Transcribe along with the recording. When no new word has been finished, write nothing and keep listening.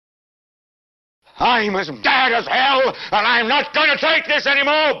I'm as mad as hell, and I'm not gonna take this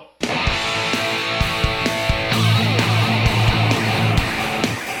anymore!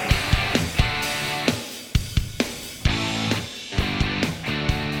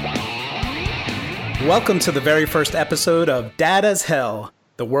 Welcome to the very first episode of Dad as Hell,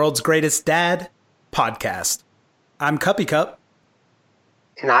 the world's greatest dad podcast. I'm Cuppy Cup.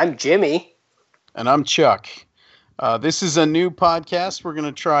 And I'm Jimmy. And I'm Chuck. This is a new podcast we're going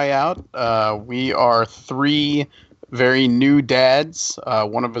to try out. We are three very new dads,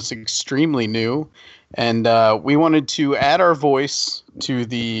 one of us extremely new, and we wanted to add our voice to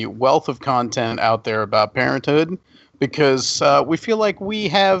the wealth of content out there about parenthood, because we feel like we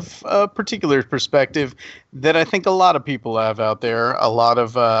have a particular perspective that I think a lot of people have out there. A lot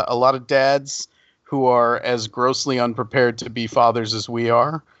of dads who are as grossly unprepared to be fathers as we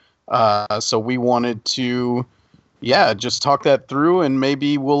are. So we wanted to, just talk that through, and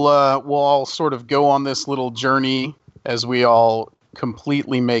maybe we'll all sort of go on this little journey as we all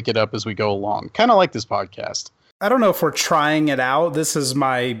completely make it up as we go along. Kind of like this podcast. I don't know if we're trying it out. This is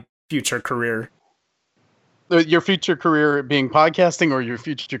my future career. Your future career being podcasting, or your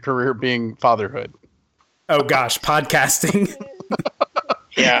future career being fatherhood? Oh gosh, podcasting.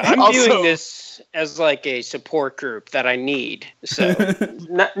 Yeah, I'm viewing this as like a support group that I need, so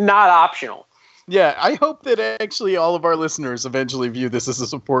not optional. Yeah, I hope that actually all of our listeners eventually view this as a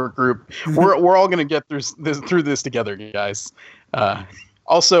support group. We're all going to get through this together, guys.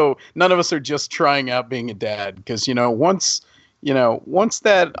 Also, none of us are just trying out being a dad, because once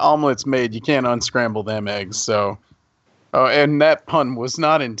that omelet's made, you can't unscramble them eggs. So, and that pun was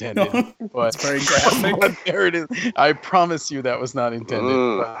not intended. But it's very graphic. But there it is. I promise you that was not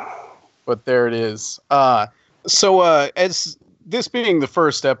intended. But there it is. So as this being the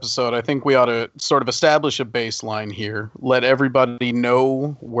first episode, I think we ought to sort of establish a baseline here. Let everybody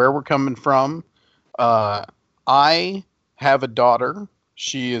know where we're coming from. I have a daughter.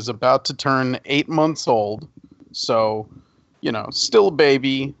 She is about to turn 8 months old. So, still a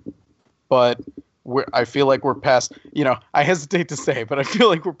baby, but I feel like we're past, I hesitate to say, but I feel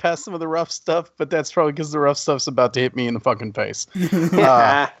like we're past some of the rough stuff, but that's probably because the rough stuff's about to hit me in the fucking face.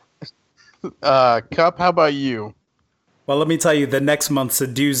 Cup, how about you? Well, let me tell you, the next month's a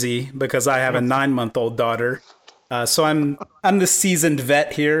doozy, because I have a 9-month-old daughter. So I'm the seasoned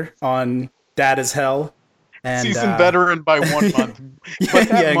vet here on Dad as Hell. And, seasoned veteran by 1 month. But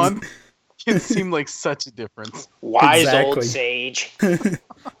that month can seem like such a difference. Wise old sage.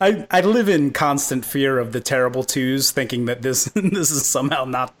 I live in constant fear of the terrible twos, thinking that this is somehow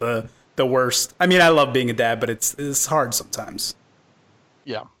not the worst. I mean, I love being a dad, but it's hard sometimes.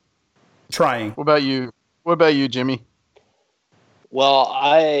 Yeah. Trying. What about you, Jimmy? Well,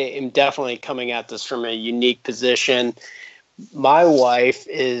 I am definitely coming at this from a unique position. My wife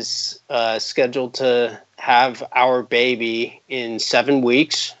is scheduled to have our baby in 7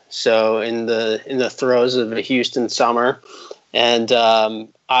 weeks. So in the throes of a Houston summer, and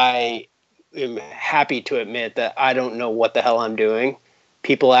I am happy to admit that I don't know what the hell I'm doing.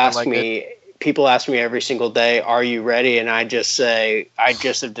 People ask me every single day, "Are you ready?" And I just say, I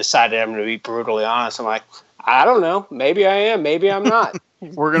just have decided I'm going to be brutally honest. I'm like, I don't know. Maybe I am. Maybe I'm not.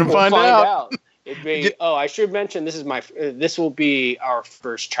 We'll find out. I should mention this will be our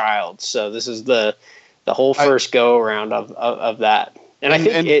first child. So this is the whole first go around of that. And I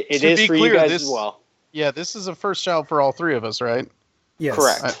think it is for you guys as well. Yeah, this is a first child for all three of us, right? Yes.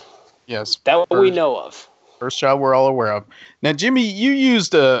 Correct. Yes. That we know of. First child we're all aware of. Now, Jimmy, you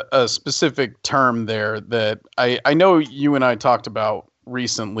used a specific term there that I know you and I talked about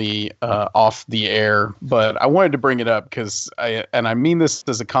recently off the air, but I wanted to bring it up because I mean this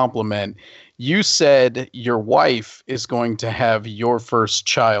as a compliment. You said your wife is going to have your first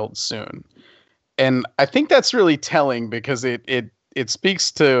child soon. And I think that's really telling, because it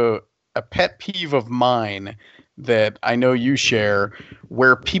speaks to a pet peeve of mine that I know you share,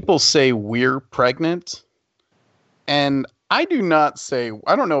 where people say we're pregnant. And I do not say,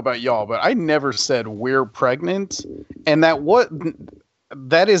 I don't know about y'all, but I never said we're pregnant. And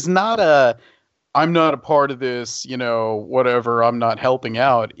that is not I'm not a part of this, whatever, I'm not helping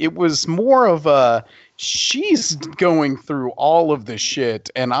out. It was more of she's going through all of the shit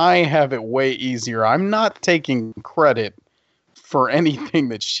and I have it way easier. I'm not taking credit for anything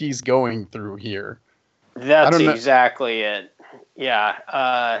that she's going through here. That's exactly it.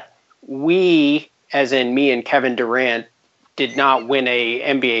 Yeah. We, as in me and Kevin Durant, did not win a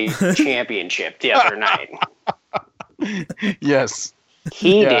NBA championship the other night. Yes.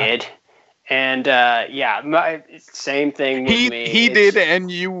 He did. And same thing with me. He did,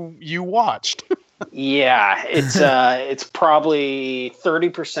 and you watched. Yeah, it's probably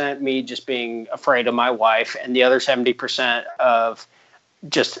 30% me just being afraid of my wife, and the other 70% of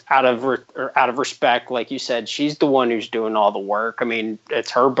just out of respect. Like you said, she's the one who's doing all the work. I mean,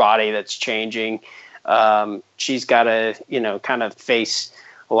 it's her body that's changing. She's got to, kind of face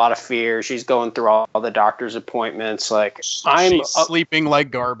a lot of fear. She's going through all the doctor's appointments. Like She's sleeping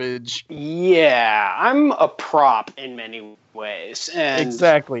like garbage. Yeah, I'm a prop in many ways. And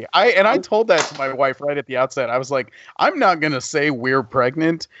exactly. I told that to my wife right at the outset. I was like, I'm not going to say we're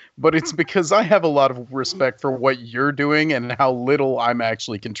pregnant, but it's because I have a lot of respect for what you're doing and how little I'm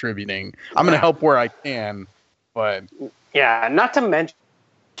actually contributing. I'm going to help where I can, but yeah, not to mention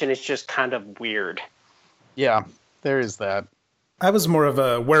it's just kind of weird. Yeah, there is that. I was more of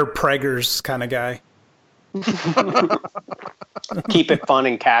a wear preggers kind of guy. Keep it fun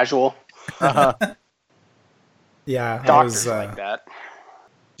and casual. Uh-huh. Yeah, doctors like that.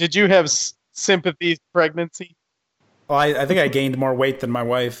 Did you have sympathy pregnancy? Well, I think I gained more weight than my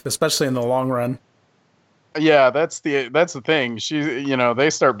wife, especially in the long run. Yeah, that's the thing. She, they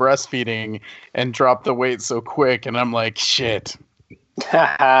start breastfeeding and drop the weight so quick, and I'm like, shit.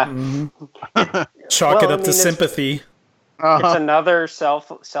 Mm-hmm. Chalk it up to sympathy. It's another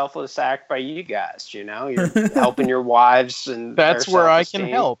selfless act by you guys. You're helping your wives, and that's where I can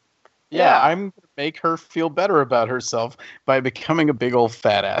help. Yeah, I'm going to make her feel better about herself by becoming a big old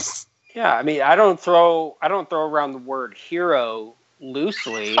fat ass. Yeah, I mean, I don't throw around the word hero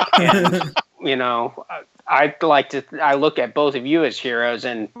loosely. And, I look at both of you as heroes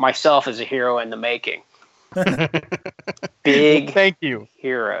and myself as a hero in the making. Big thank you,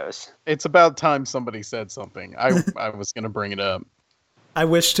 heroes. It's about time somebody said something. I was going to bring it up. I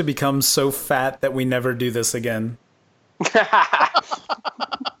wish to become so fat that we never do this again.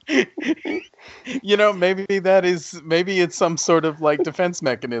 Maybe it's some sort of like defense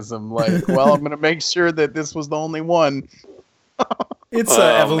mechanism. Like, well, I'm going to make sure that this was the only one. It's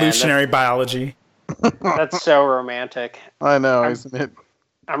evolutionary biology. That's so romantic. I know, isn't it?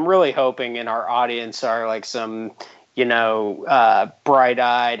 I'm really hoping in our audience are like some,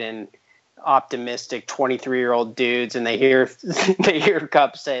 bright-eyed and optimistic 23-year-old dudes, and they hear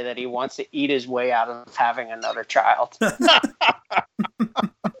Cup say that he wants to eat his way out of having another child.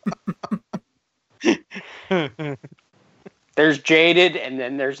 There's Jaded, and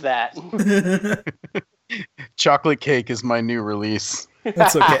then there's that. Chocolate Cake is my new release.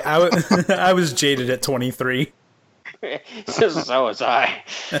 That's okay. I was jaded at 23. So was I.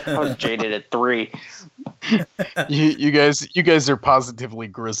 I was jaded at 3. You guys are positively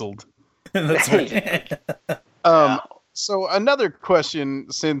grizzled. That's right. So another question,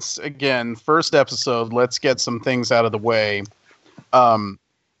 since again, first episode, let's get some things out of the way.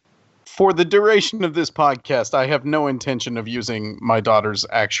 For the duration of this podcast, I have no intention of using my daughter's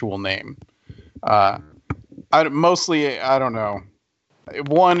actual name. I don't know.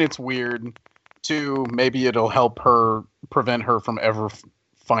 1, it's weird. 2, maybe it'll help her prevent her from ever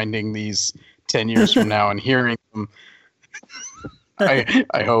finding these 10 years from now and hearing them.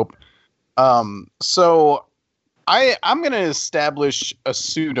 I hope. So I'm going to establish a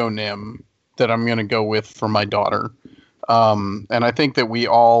pseudonym that I'm going to go with for my daughter. And I think that we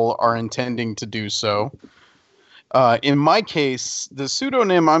all are intending to do so. In my case, the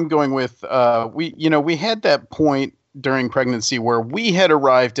pseudonym I'm going with, we had that point during pregnancy where we had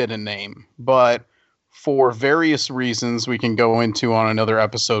arrived at a name, but for various reasons we can go into on another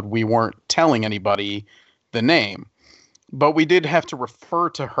episode, we weren't telling anybody the name. But we did have to refer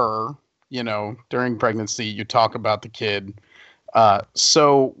to her, during pregnancy, you talk about the kid.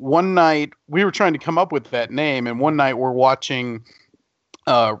 So one night we were trying to come up with that name, and one night we're watching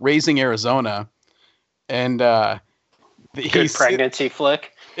Raising Arizona, and good pregnancy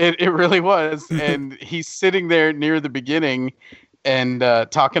flick. It really was. And he's sitting there near the beginning and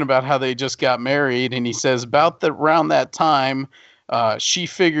talking about how they just got married. And he says, around that time, she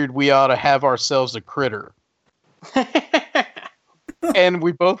figured we ought to have ourselves a critter. And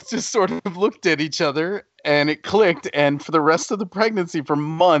we both just sort of looked at each other and it clicked. And for the rest of the pregnancy, for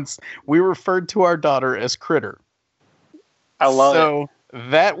months, we referred to our daughter as Critter. I love it. So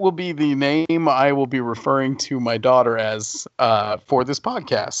that will be the name I will be referring to my daughter as for this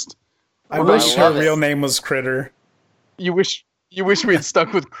podcast. I wish her real name was Critter. You wish we had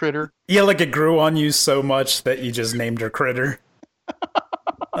stuck with Critter? Yeah, like it grew on you so much that you just named her Critter.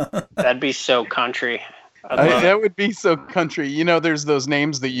 That'd be so country. That would be so country. There's those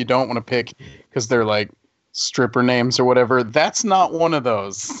names that you don't want to pick because they're like stripper names or whatever. That's not one of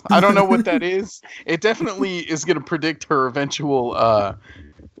those. I don't know what that is. It definitely is going to predict her eventual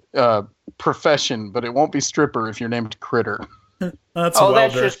profession, but it won't be stripper if you're named Critter. That's that's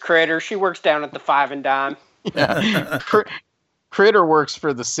Welder. just Critter. She works down at the Five and Dime. Yeah. Critter works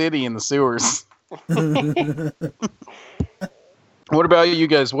for the city in the sewers. What about you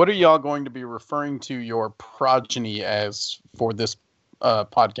guys? What are y'all going to be referring to your progeny as for this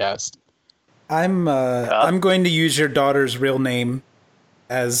podcast? I'm going to use your daughter's real name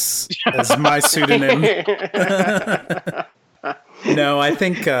as my pseudonym. No, I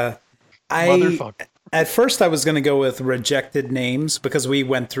think at first I was going to go with rejected names because we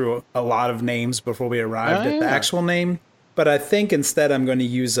went through a lot of names before we arrived at the actual name. But I think instead I'm going to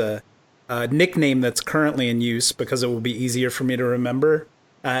use a nickname that's currently in use because it will be easier for me to remember.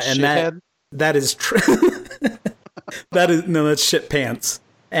 And that is true. That's shit pants.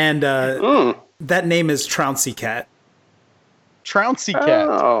 And that name is Trouncy Cat. Trouncy Cat.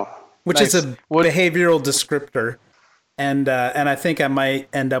 Oh. Which is a behavioral descriptor. And I think I might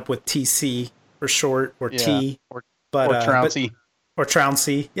end up with TC for short, or T. Or Trouncy. Or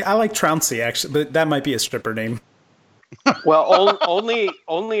Trouncy. Yeah, I like Trouncy, actually, but that might be a stripper name. Well,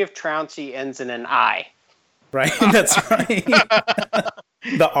 only if Trouncy ends in an I. Right, that's right.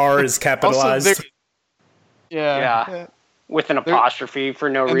 The R is capitalized. Also, yeah. With an apostrophe for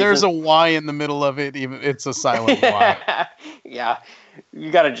no reason. And there's a Y in the middle of it. Even it's a silent Y. Yeah,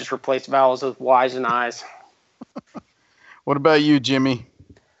 you got to just replace vowels with Y's and I's. What about you, Jimmy?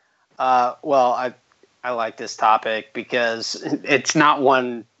 Well, I like this topic because it's not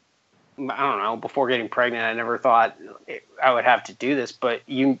one. I don't know. Before getting pregnant, I never thought I would have to do this. But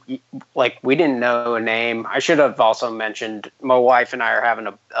we didn't know a name. I should have also mentioned my wife and I are having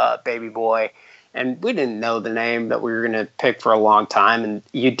a baby boy, and we didn't know the name that we were going to pick for a long time. And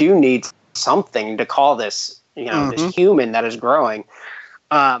you do need something to call this, this human that is growing.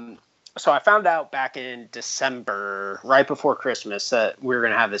 So I found out back in December, right before Christmas, that we were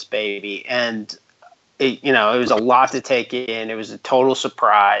going to have this baby, and it was a lot to take in. It was a total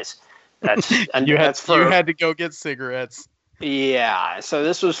surprise. You had to go get cigarettes. Yeah. So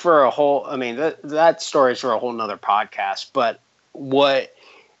this was for a whole. I mean, that story is for a whole nother podcast. But what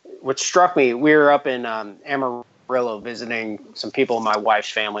struck me, we were up in Amarillo visiting some people in my wife's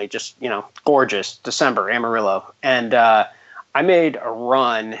family. Just gorgeous December Amarillo, and I made a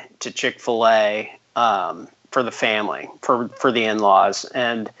run to Chick-fil-A for the family, for the in-laws.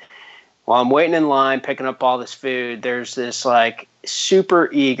 And while I'm waiting in line, picking up all this food, there's this super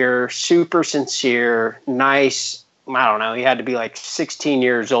eager, super sincere, nice, I don't know, he had to be 16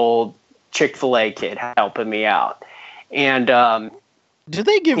 years old, Chick-fil-A kid helping me out. And do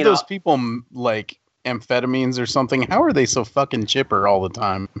they give those people amphetamines or something? How are they so fucking chipper all the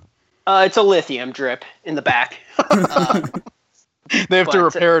time? It's a lithium drip in the back. They have to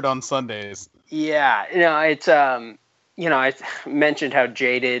repair it on Sundays. Yeah, it's I mentioned how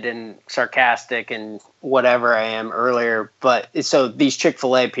jaded and sarcastic and whatever I am earlier, but so these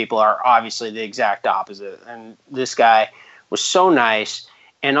Chick-fil-A people are obviously the exact opposite. And this guy was so nice,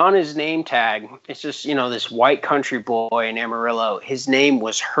 and on his name tag, it's just this white country boy in Amarillo. His name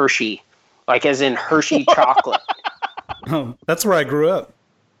was Hershey, as in Hershey chocolate. Oh, that's where I grew up.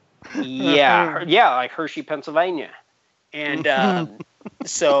 Yeah, Hershey, Pennsylvania. And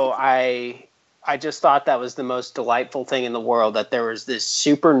so I just thought that was the most delightful thing in the world, that there was this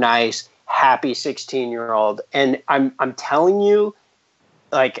super nice, happy 16-year-old. And I'm telling you,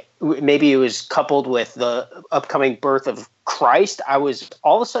 maybe it was coupled with the upcoming birth of Christ. I was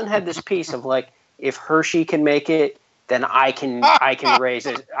all of a sudden had this piece of if Hershey can make it, then I can raise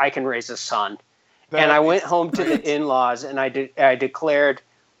a son. And I went home to the in-laws and I declared,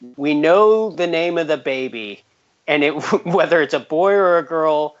 we know the name of the baby, and whether it's a boy or a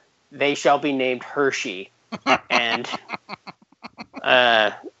girl, they shall be named Hershey. And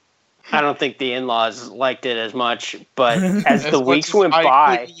I don't think the in-laws liked it as much, but as the weeks went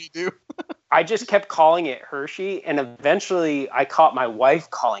by, I just kept calling it Hershey, and eventually I caught my wife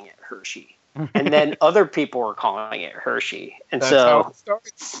calling it Hershey. And then other people were calling it Hershey. And that's how it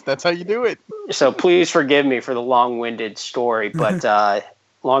starts. That's how you do it. So please forgive me for the long-winded story, but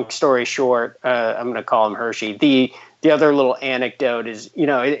long story short, I'm going to call him Hershey. The other little anecdote is,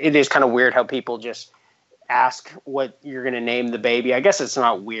 it is kind of weird how people just ask what you're going to name the baby. I guess it's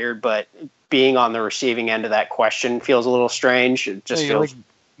not weird, but being on the receiving end of that question feels a little strange. It just feels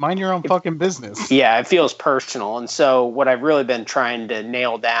mind your own fucking business. Yeah, it feels personal. And so what I've really been trying to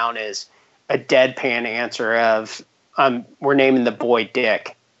nail down is a deadpan answer of, we're naming the boy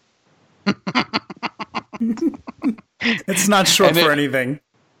Dick. It's not short for anything.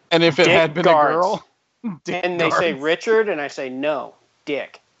 And if it Dick had been Guards. a girl, Dick and Guards. They say Richard, and I say no,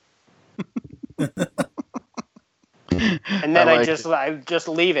 Dick. And then I just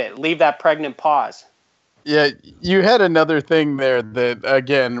leave that pregnant pause. Yeah, you had another thing there that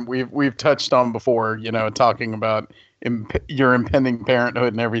again we've touched on before. Talking about your impending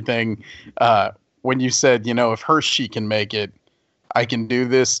parenthood and everything. When you said, if Hershey can make it, I can do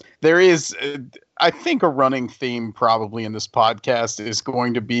this. There is, I think, a running theme probably in this podcast is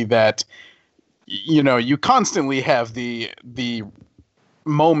going to be that you constantly have the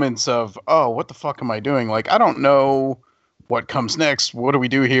moments of, oh, what the fuck am I doing? Like, I don't know what comes next. What do we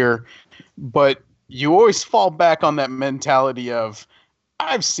do here? But you always fall back on that mentality of,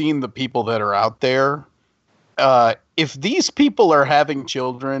 I've seen the people that are out there. If these people are having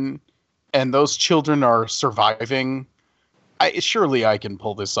children and those children are surviving, surely I can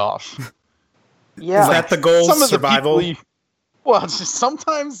pull this off. Yeah. Is that the goal? Survival? Well,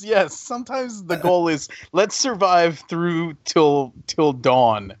 sometimes, yes. Sometimes the goal is, let's survive through till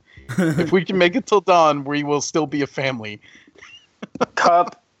dawn. If we can make it till dawn, we will still be a family.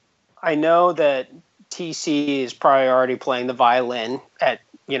 Cup, I know that TC is probably already playing the violin at,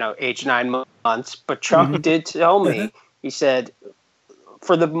 age 9 months, but Chuck did tell me, he said,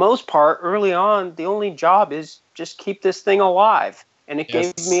 for the most part, early on, the only job is just keep this thing alive. And it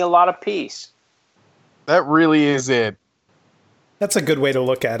gave me a lot of peace. That really is it. That's a good way to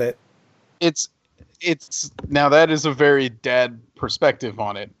look at it. It's now that is a very dad perspective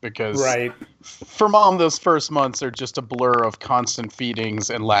on it, because for mom, those first months are just a blur of constant feedings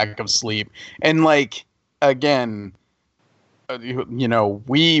and lack of sleep. And again,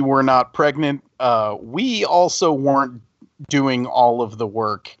 we were not pregnant. We also weren't doing all of the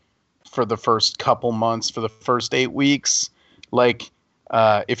work for the first couple months, for the first 8 weeks.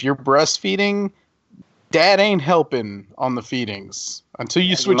 If you're breastfeeding, dad ain't helping on the feedings until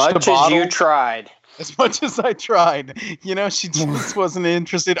you switch to bottle. As much as you tried. As much as I tried. She just wasn't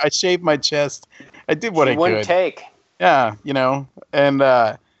interested. I shaved my chest. I did what I could. Wouldn't take. Yeah, and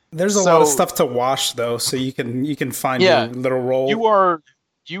there's a lot of stuff to wash though, so you can find your little role.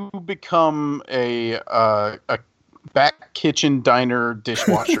 You become a back kitchen diner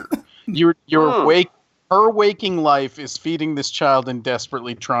dishwasher. Her waking life is feeding this child and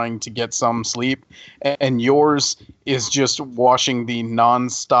desperately trying to get some sleep, and yours is just washing the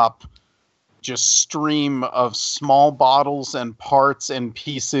nonstop just stream of small bottles and parts and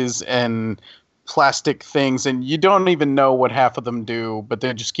pieces and plastic things, and you don't even know what half of them do, but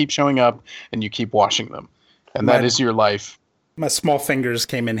they just keep showing up and you keep washing them. And that is your life. My small fingers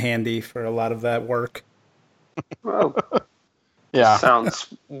came in handy for a lot of that work. Oh. Yeah.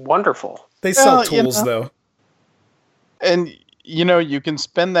 Sounds wonderful. They sell tools though. And you can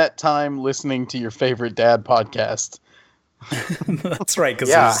spend that time listening to your favorite dad podcast. That's right, because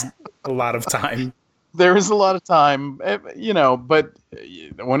there's a lot of time. There is a lot of time, but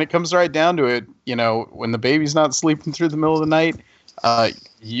when it comes right down to it, when the baby's not sleeping through the middle of the night,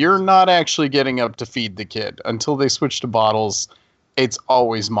 you're not actually getting up to feed the kid. Until they switch to bottles, it's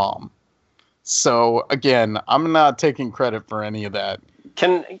always mom. So, again, I'm not taking credit for any of that.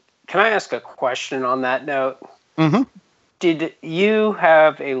 Can I ask a question on that note? Mm-hmm. Did you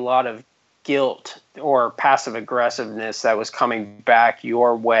have a lot of guilt or passive aggressiveness that was coming back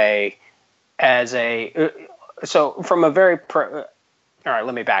your way from a very all right,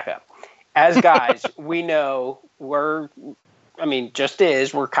 let me back up. As guys, we know we're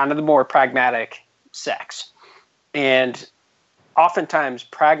kind of the more pragmatic sex. And oftentimes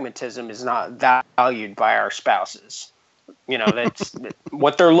pragmatism is not valued by our spouses. That's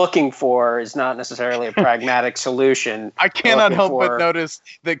what they're looking for is not necessarily a pragmatic solution. I cannot help but notice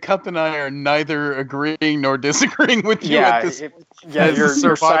that Cup and I are neither agreeing nor disagreeing with you at this.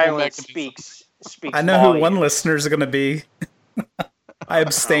 Your silence speaks I know volume. Who one listener is going to be. I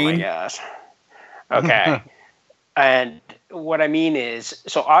abstain. Oh my gosh. Okay. And what I mean is,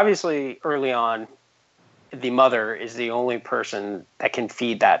 so obviously early on, the mother is the only person that can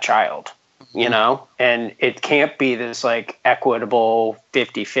feed that child. And it can't be this equitable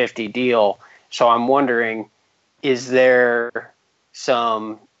 50-50 deal. So I'm wondering, is there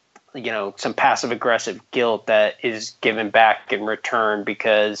some passive aggressive guilt that is given back in return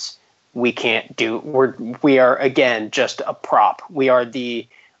because we are again just a prop. We're the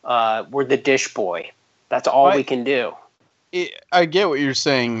dish boy. That's all we can do. I get what you're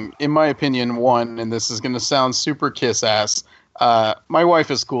saying. In my opinion, one, and this is going to sound super kiss ass, my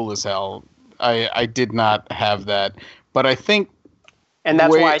wife is cool as hell. I did not have that, but I think, and that's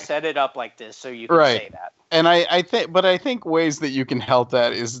why I set it up like this, so you can say that. And I think ways that you can help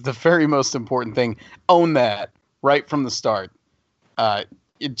that is the very most important thing. Own that right from the start.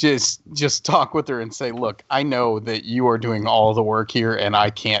 Just talk with her and say, look, I know that you are doing all the work here, and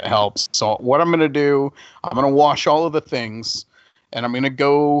I can't help. So what I'm going to do, I'm going to wash all of the things, and I'm going to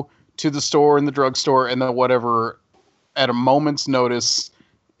go to the store and the drugstore and the whatever at a moment's notice,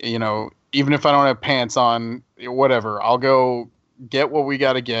 even if I don't have pants on, whatever, I'll go get what we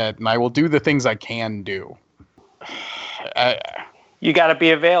got to get, and I will do the things I can do. You got to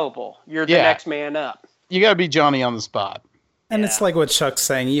be available. You're the next man up. You got to be Johnny on the spot. And it's like what Chuck's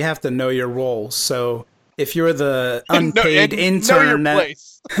saying. You have to know your role. So if you're the unpaid intern,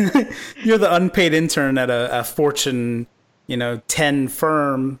 you're the unpaid intern at a Fortune, 10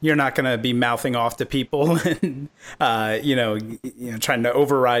 firm, you're not going to be mouthing off to people and, trying to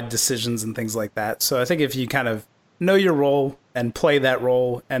override decisions and things like that. So I think if you kind of know your role and play that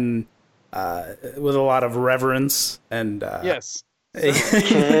role and with a lot of reverence and yes,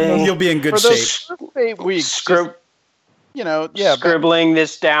 you'll be in good shape. For 8 weeks, scribbling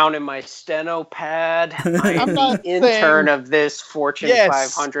this down in my steno pad. I'm not intern of this Fortune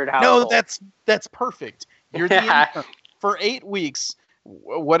 500 household. No, that's perfect. You're the intern. For 8 weeks,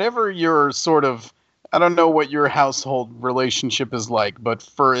 whatever your sort of, I don't know what your household relationship is like, but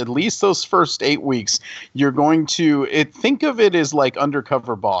for at least those first 8 weeks, you're going to think of it as like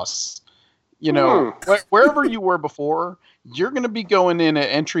undercover boss. Wherever you were before, you're going to be going in at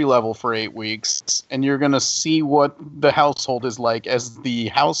entry level for 8 weeks, and you're going to see what the household is like as the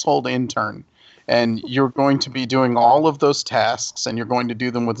household intern. And you're going to be doing all of those tasks, and you're going to do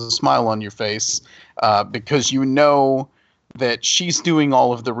them with a smile on your face because you know that she's doing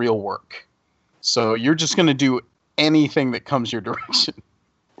all of the real work. So you're just going to do anything that comes your direction.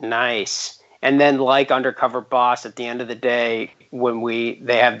 Nice. And then like undercover boss, at the end of the day, when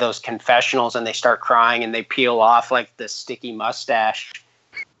they have those confessionals and they start crying and they peel off like the sticky mustache,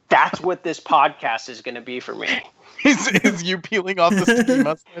 that's what this podcast is going to be for me. Is you peeling off the sticky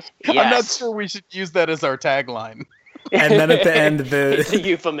mustache? Yes. I'm not sure we should use that as our tagline. And then at the end, it's a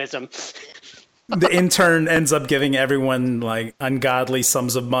euphemism. The intern ends up giving everyone like ungodly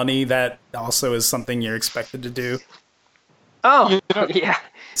sums of money. That also is something you're expected to do. Oh, yeah.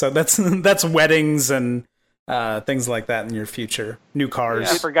 So that's weddings and things like that in your future. New cars.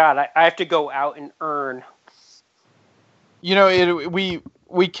 Yeah, I forgot. I have to go out and earn.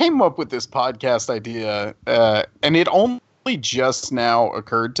 We came up with this podcast idea, and it only just now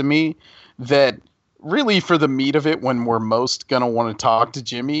occurred to me that really for the meat of it, when we're most going to want to talk to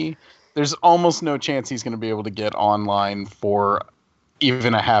Jimmy, there's almost no chance he's going to be able to get online for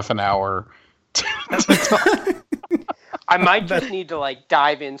even a half an hour to talk. I might just need to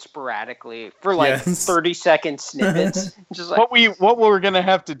dive in sporadically for 30-second snippets. Just what we're gonna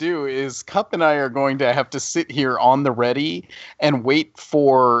have to do is Cup and I are going to have to sit here on the ready and wait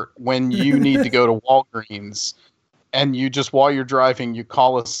for when you need to go to Walgreens, and you just while you're driving, you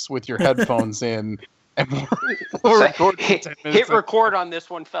call us with your headphones in, and we'll record 10 minutes. Hit record on this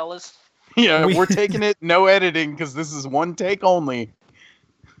one, fellas. Yeah, we're taking it, no editing, because this is one take only.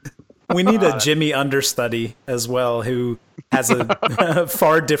 We need a Jimmy understudy as well, who has a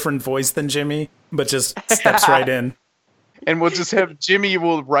far different voice than Jimmy, but just steps right in. And we'll just have Jimmy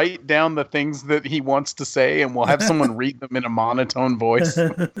will write down the things that he wants to say, and we'll have someone read them in a monotone voice.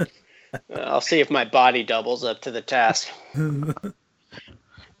 I'll see if my body doubles up to the task.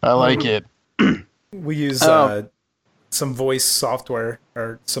 I like it. We use some voice software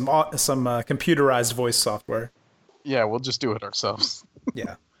or some computerized voice software. Yeah, we'll just do it ourselves.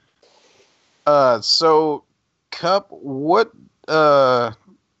 Yeah. So, Cup, what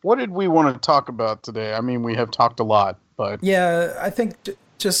did we want to talk about today? I mean, we have talked a lot, but... Yeah, I think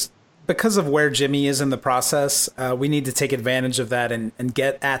just because of where Jimmy is in the process, we need to take advantage of that and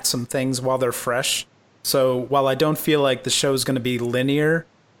get at some things while they're fresh. So, while I don't feel like the show's going to be linear,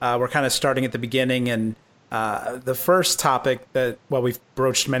 we're kind of starting at the beginning, and the first topic we've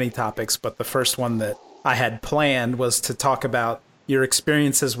broached many topics, but the first one that I had planned was to talk about your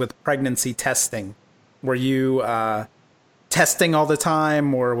experiences with pregnancy testing. Were you testing all the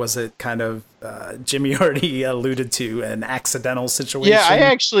time, or was it kind of, Jimmy already alluded to, an accidental situation? Yeah, I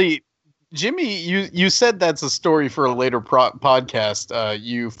actually, Jimmy, you said that's a story for a later podcast,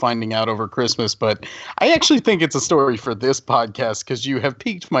 you finding out over Christmas, but I actually think it's a story for this podcast because you have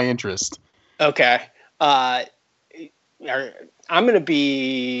piqued my interest. Okay. I'm going to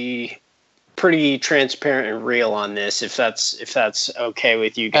be pretty transparent and real on this, if that's okay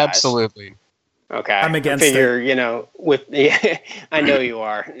with you guys. Absolutely. Okay. I'm against it. I know you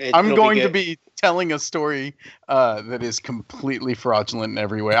are. I'm going to be telling a story that is completely fraudulent in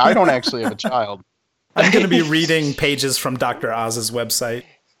every way. I don't actually have a child. I'm going to be reading pages from Dr. Oz's website.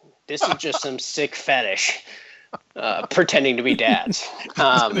 This is just some sick fetish pretending to be dads.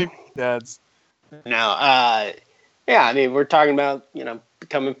 Dads. No. Yeah, I mean, we're talking about,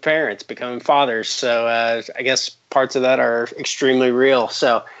 becoming parents, becoming fathers. So I guess parts of that are extremely real.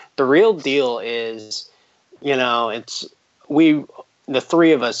 So The real deal is, the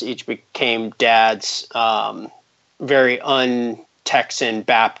three of us each became dads, very un-Texan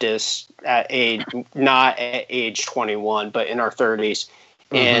Baptist not at age 21, but in our 30s.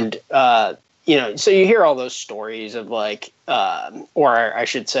 Mm-hmm. And, so you hear all those stories of like, or I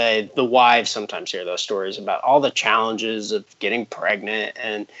should say the wives sometimes hear those stories about all the challenges of getting pregnant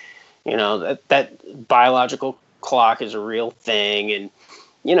and, that biological clock is a real thing. And,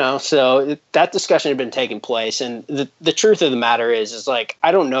 so that discussion had been taking place. And the truth of the matter is like,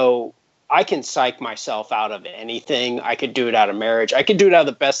 I don't know. I can psych myself out of anything. I could do it out of marriage. I could do it out of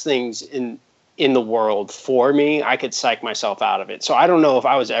the best things in the world for me. I could psych myself out of it. So I don't know if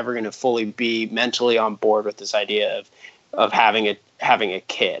I was ever going to fully be mentally on board with this idea of having a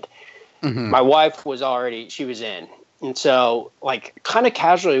kid. Mm-hmm. My wife was in. And so like kind of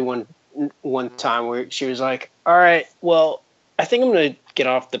casually one time where she was like, all right, well, I think I'm going to get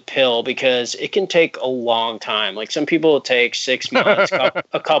off the pill because it can take a long time. Like some people it take 6 months,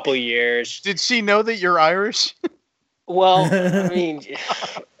 a couple years. Did she know that you're Irish? Well, I mean,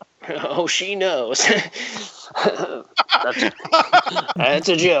 oh, she knows. That's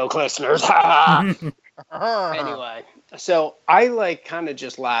a joke, listeners. Anyway, so I like kind of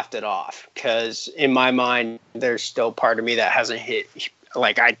just laughed it off because in my mind, there's still part of me that hasn't hit.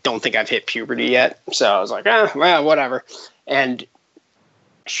 Like, I don't think I've hit puberty yet. So I was like, well, whatever. And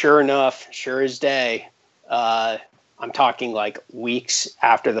sure enough, sure as day, I'm talking like weeks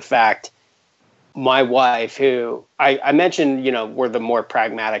after the fact, my wife, who I mentioned, we're the more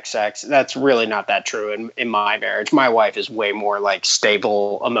pragmatic sex. That's really not that true in my marriage. My wife is way more like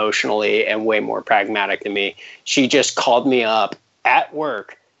stable emotionally and way more pragmatic than me. She just called me up at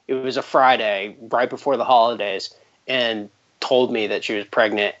work. It was a Friday right before the holidays and told me that she was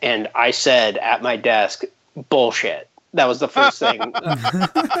pregnant. And I said at my desk, bullshit. That was the first thing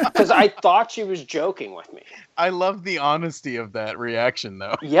because I thought she was joking with me. I love the honesty of that reaction,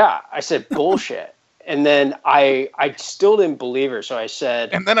 though. Yeah, I said bullshit, and then I still didn't believe her. So I said,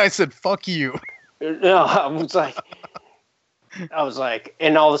 and then I said, "Fuck you." No, I was like,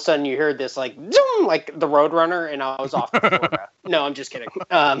 and all of a sudden you heard this like, zoom, like the Roadrunner, and I was off to Florida. No, I'm just kidding.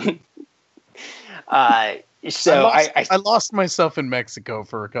 So I lost myself in Mexico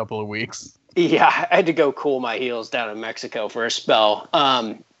for a couple of weeks. Yeah, I had to go cool my heels down in Mexico for a spell.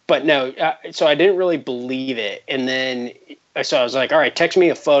 But no, so I didn't really believe it. And then, so I was like, all right, text me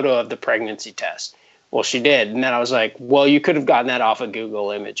a photo of the pregnancy test. Well, she did. And then I was like, well, you could have gotten that off of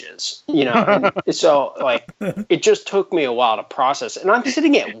Google Images, And so like, it just took me a while to process. And I'm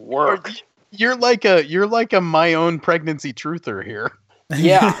sitting at work. You're like a my own pregnancy truther here.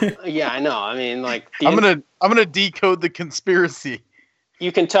 Yeah, I know. I mean, like, I'm gonna decode the conspiracy.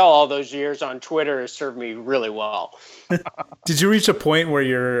 You can tell all those years on Twitter has served me really well. Did you reach a point where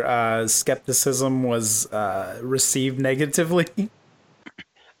your skepticism was received negatively?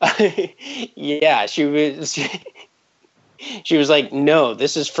 Yeah, she was like, "No,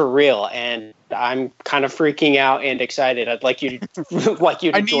 this is for real," and I'm kind of freaking out and excited. I'd like you to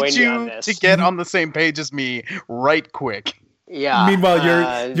join me on this. To get on the same page as me, right quick. Yeah.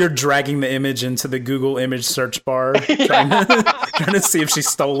 Meanwhile, you're dragging the image into the Google image search bar, trying to see if she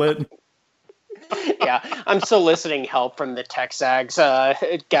stole it. Yeah, I'm soliciting help from the Texags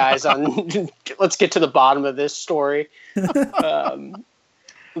guys on. Let's get to the bottom of this story. And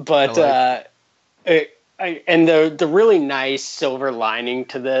the really nice silver lining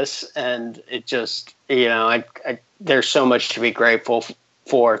to this, and it just there's so much to be grateful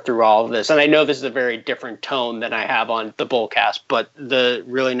for through all of this. And I know this is a very different tone than I have on the Bullcast, but the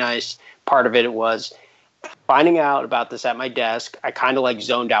really nice part of it was finding out about this at my desk. I kind of like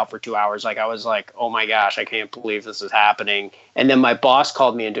zoned out for 2 hours. Like I was like, oh my gosh, I can't believe this is happening. And then my boss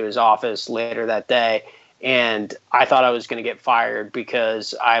called me into his office later that day, and I thought I was going to get fired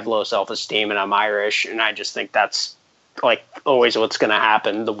because I have low self-esteem and I'm Irish. And I just think that's like always what's going to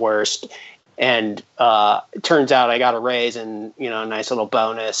happen, the worst. And it turns out I got a raise and, a nice little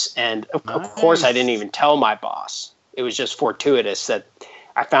bonus. And of course, I didn't even tell my boss. It was just fortuitous that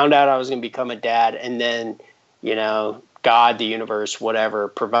I found out I was going to become a dad. And then, God, the universe, whatever,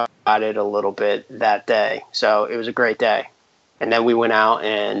 provided a little bit that day. So it was a great day. And then we went out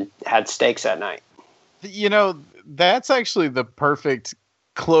and had steaks that night. That's actually the perfect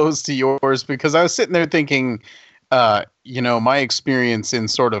close to yours, because I was sitting there thinking, my experience in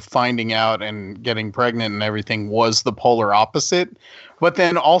sort of finding out and getting pregnant and everything was the polar opposite. But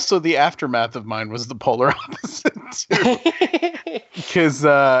then also the aftermath of mine was the polar opposite too.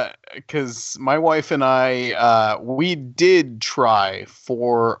 Because my wife and I, we did try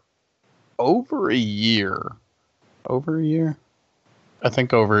for over a year. I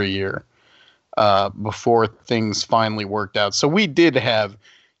think over a year, before things finally worked out. So we did have,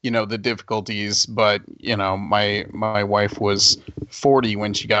 the difficulties, but my wife was 40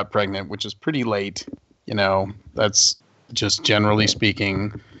 when she got pregnant, which is pretty late. That's just generally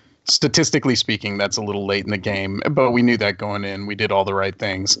speaking, statistically speaking, that's a little late in the game, but we knew that going in. We did all the right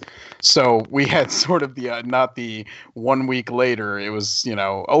things. So we had sort of the, not the 1 week later, it was,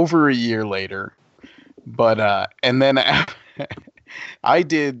 over a year later. But, and then I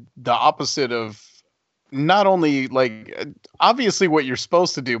did the opposite of not only like obviously what you're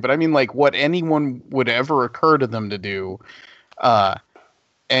supposed to do, but I mean like what anyone would ever occur to them to do,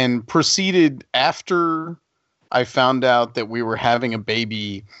 and proceeded after I found out that we were having a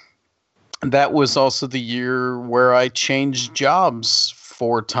baby. That was also the year where I changed jobs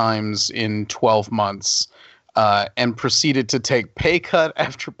 4 times in 12 months. And proceeded to take pay cut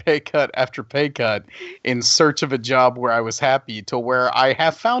after pay cut after pay cut in search of a job where I was happy, to where I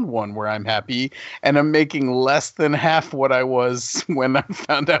have found one where I'm happy, and I'm making less than half what I was when I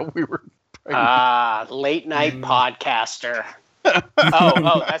found out we were pregnant. Late night podcaster.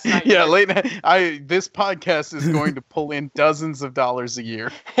 oh, that's not late night. This podcast is going to pull in dozens of dollars a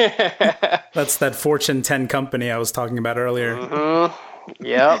year. That's that Fortune 10 company I was talking about earlier. Mm-hmm.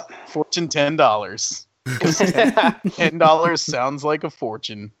 Yep. Fortune $10. $10 sounds like a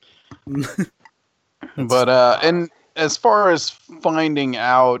fortune. But and as far as finding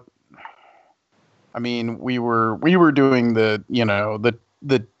out, I mean, we were doing the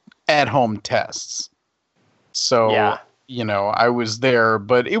the at-home tests. So I was there,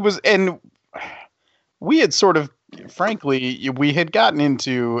 but it was, and we had sort of, frankly, we had gotten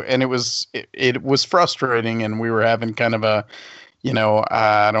into, and it was frustrating, and we were having kind of a,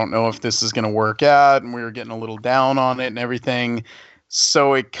 I don't know if this is going to work out, and we were getting a little down on it and everything.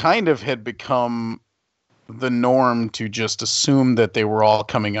 So it kind of had become the norm to just assume that they were all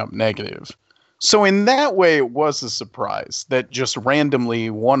coming up negative. So in that way, it was a surprise that just randomly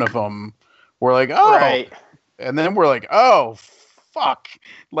one of them were like, oh, right. And then we're like, oh, fuck.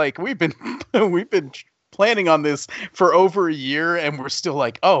 Like we've been planning on this for over a year, and we're still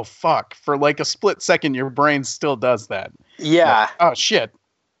like, oh, fuck. For like a split second, your brain still does that. Yeah. Like, oh shit.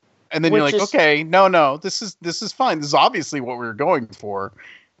 And then you're like, okay, no, this is fine. This is obviously what we were going for,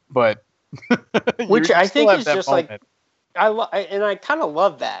 but which I think is just moment. like, I kind of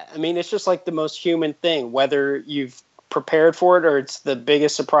love that. I mean, it's just like the most human thing, whether you've prepared for it or it's the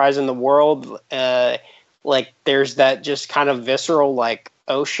biggest surprise in the world. Like there's that just kind of visceral, like,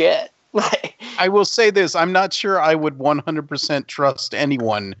 oh shit. I will say this: I'm not sure I would 100% trust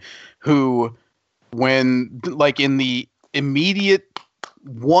anyone who, when like in the immediate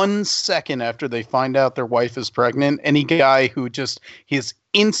 1 second after they find out their wife is pregnant, any guy who just his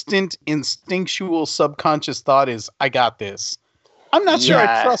instant instinctual subconscious thought is, I got this. I'm not sure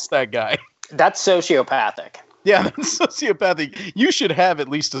I trust that guy. That's sociopathic. Yeah, that's sociopathic. You should have at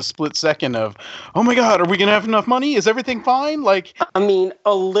least a split second of, oh my God, are we going to have enough money? Is everything fine? Like, I mean,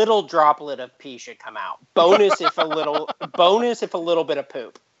 a little droplet of pee should come out. Bonus if a little bit of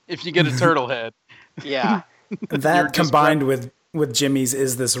poop. If you get a turtle head. Yeah. That combined with Jimmy's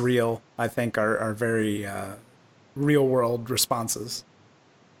 "Is this real?" I think are very real world responses.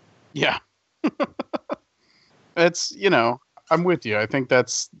 Yeah. It's, I'm with you. I think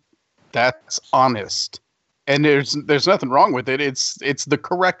that's honest. And there's nothing wrong with it. It's the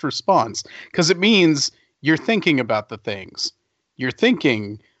correct response, because it means you're thinking about the things. You're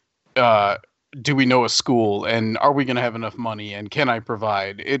thinking, do we know a school, and are we going to have enough money, and can I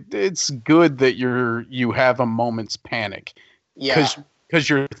provide? It's good that you have a moment's panic. Yeah. Because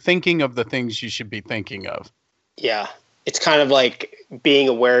you're thinking of the things you should be thinking of. Yeah. It's kind of like being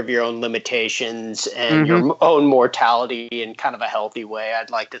aware of your own limitations and your own mortality in kind of a healthy way. I'd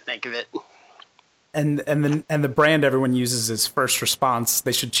like to think of it. And the brand everyone uses is First Response.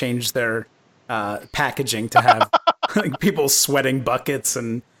 They should change their packaging to have like people sweating buckets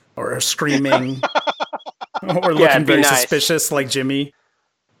or screaming or looking very suspicious like Jimmy.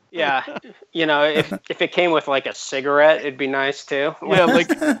 Yeah, if it came with like a cigarette, it'd be nice too. Yeah, like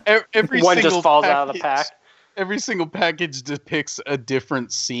every one single just falls package, out of the pack. Every single package depicts a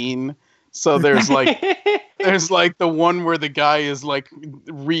different scene. So there's like the one where the guy is like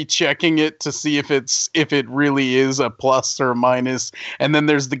rechecking it to see if it really is a plus or a minus, and then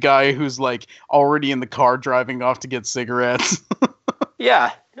there's the guy who's like already in the car driving off to get cigarettes.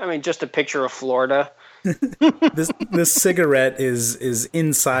 Yeah, I mean, just a picture of Florida. This cigarette is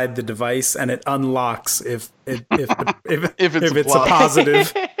inside the device, and it unlocks if it's a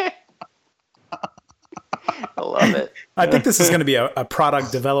positive. I love it. I think this is going to be a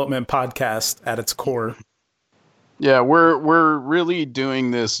product development podcast at its core. Yeah, we're really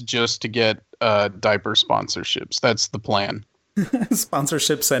doing this just to get diaper sponsorships. That's the plan.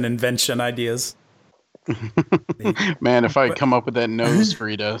 Sponsorships and invention ideas. Man, if I come up with that nose,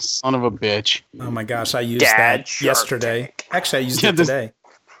 Frida, son of a bitch. Oh my gosh, I used Dad that Shark yesterday. Tank. Actually, I used it today.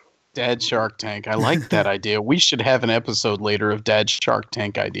 Dad Shark Tank. I like that idea. We should have an episode later of Dad Shark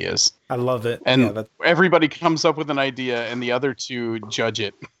Tank ideas. I love it. And everybody comes up with an idea and the other two judge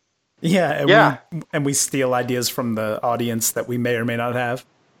it. Yeah, and we steal ideas from the audience that we may or may not have.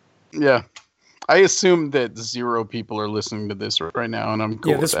 Yeah. I assume that 0 people are listening to this right now, and I'm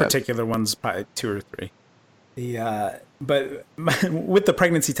cool with this that. particular one's probably 2 or 3. But with the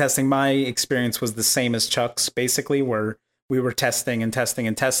pregnancy testing, my experience was the same as Chuck's, basically, where we were testing, and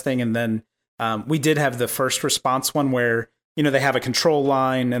then we did have the first response one where, they have a control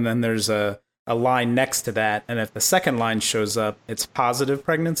line, and then there's a line next to that, and if the second line shows up, it's positive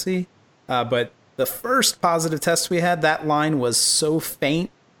pregnancy. But the first positive test we had, that line was so faint,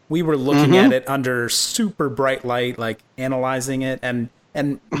 we were looking at it under super bright light, like analyzing it, and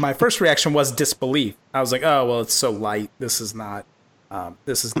my first reaction was disbelief. I was like, oh, well, it's so light. This is not a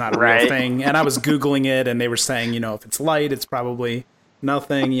real thing. And I was Googling it, and they were saying, if it's light, it's probably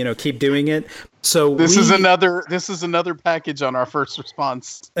nothing, keep doing it. So this is another package on our first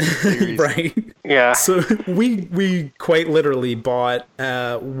response series. Right. Yeah. So we quite literally bought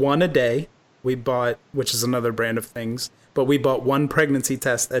one a day. We bought, which is another brand of things, but we bought 1 pregnancy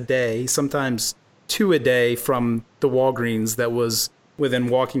test a day, sometimes 2 a day from the Walgreens that was within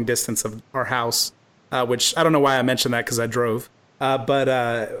walking distance of our house, which I don't know why I mentioned that because I drove.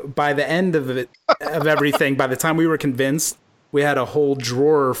 But by the end of everything, by the time we were convinced, we had a whole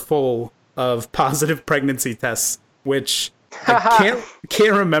drawer full of positive pregnancy tests, which I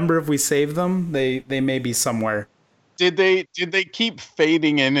can't remember if we saved them. They may be somewhere. Did they keep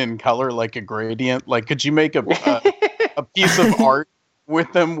fading in color like a gradient? Like, could you make a piece of art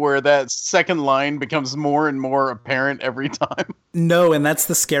with them where that second line becomes more and more apparent every time? No, and that's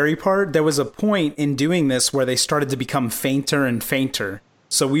the scary part. There was a point in doing this where they started to become fainter and fainter.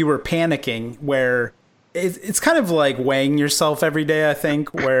 So we were panicking, where it's kind of like weighing yourself every day, I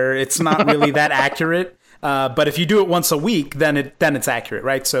think, where it's not really that accurate. But if you do it once a week, then it's accurate,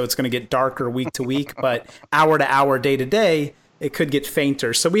 right? So it's going to get darker week to week, but hour to hour, day to day, it could get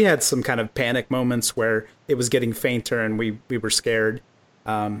fainter. So we had some kind of panic moments where it was getting fainter and we were scared.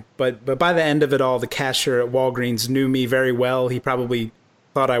 But by the end of it all, the cashier at Walgreens knew me very well. He probably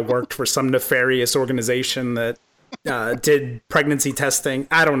thought I worked for some nefarious organization that did pregnancy testing.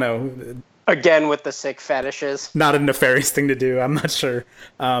 I don't know. Again, with the sick fetishes. Not a nefarious thing to do. I'm not sure.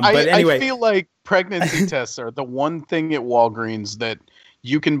 But anyway, I feel like pregnancy tests are the one thing at Walgreens that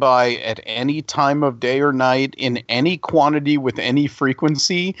you can buy at any time of day or night in any quantity with any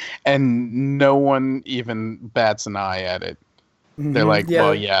frequency, and no one even bats an eye at it. They're like,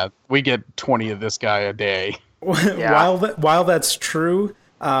 well, yeah, we get 20 of this guy a day. While that's true,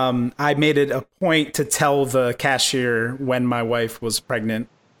 I made it a point to tell the cashier when my wife was pregnant,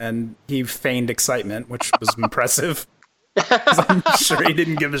 and he feigned excitement, which was impressive. I'm sure he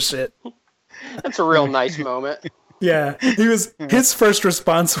didn't give a shit. That's a real nice moment. Yeah, his first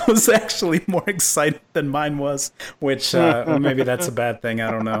response was actually more excited than mine was, which maybe that's a bad thing. I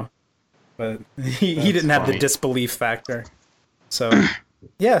don't know, but he didn't have the disbelief factor. So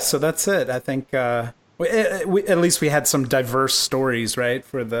so that's it. I think at least we had some diverse stories, right,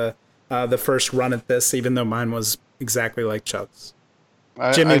 for the first run at this, even though mine was exactly like Chuck's.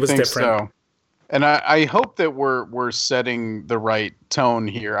 Jimmy was different. So. And I hope that we're setting the right tone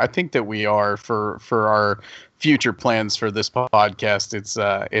here. I think that we are for our future plans for this podcast.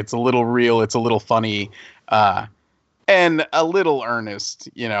 It's a little real, it's a little funny, and a little earnest,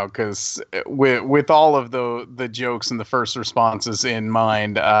 because with all of the jokes and the first responses in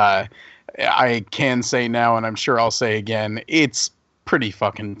mind, I can say now, and I'm sure I'll say again, it's pretty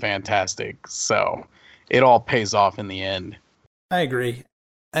fucking fantastic. So it all pays off in the end. I agree.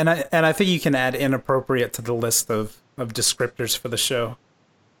 And I think you can add inappropriate to the list of descriptors for the show.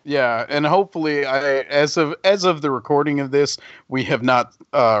 Yeah, and hopefully, as of the recording of this, we have not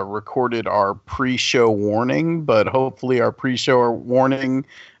recorded our pre-show warning, but hopefully our pre-show warning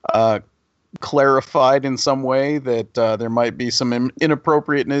clarified in some way that there might be some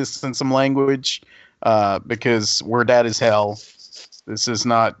inappropriateness and some language, because we're Dad as Hell. This is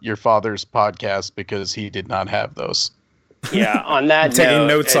not your father's podcast because he did not have those. Yeah, on that I'm taking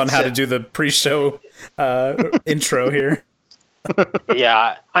notes on how to do the pre-show intro here.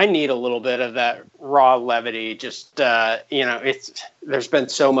 Yeah, I need a little bit of that raw levity. Just there's been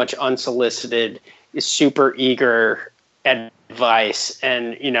so much unsolicited, super eager advice,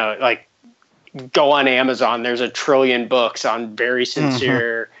 and go on Amazon. There's a trillion books on very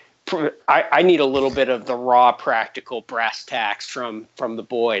sincere. I need a little bit of the raw, practical brass tacks from the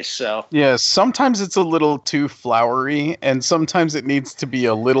boys. So yeah, sometimes it's a little too flowery, and sometimes it needs to be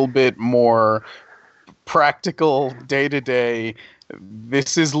a little bit more practical, day to day.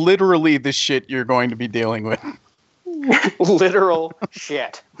 This is literally the shit you're going to be dealing with. Literal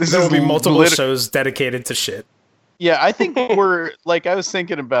shit. There will be multiple shows dedicated to shit. Yeah, I think we're like, I was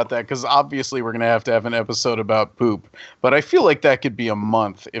thinking about that because obviously we're going to have an episode about poop, but I feel like that could be a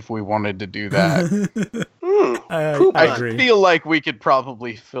month if we wanted to do that. I agree. I feel like we could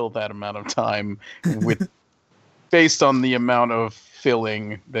probably fill that amount of time based on the amount of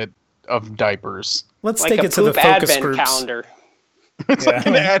filling of diapers. Let's like take it to the focus advent groups. Calendar. It's like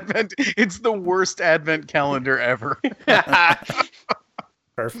an advent. It's the worst advent calendar ever.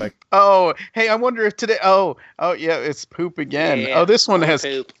 Perfect. Oh, hey, I wonder if today. Oh, yeah, it's poop again. Yeah, this one has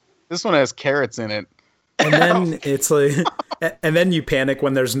poop. This one has carrots in it. And then it's like, and then you panic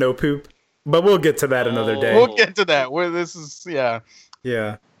when there's no poop. But we'll get to that another day. We'll get to that.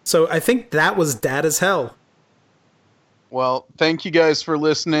 Yeah. So I think that was Dad as Hell. Well, thank you guys for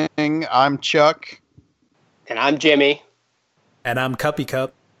listening. I'm Chuck. And I'm Jimmy. And I'm Cuppy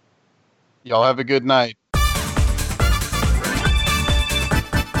Cup. Y'all have a good night.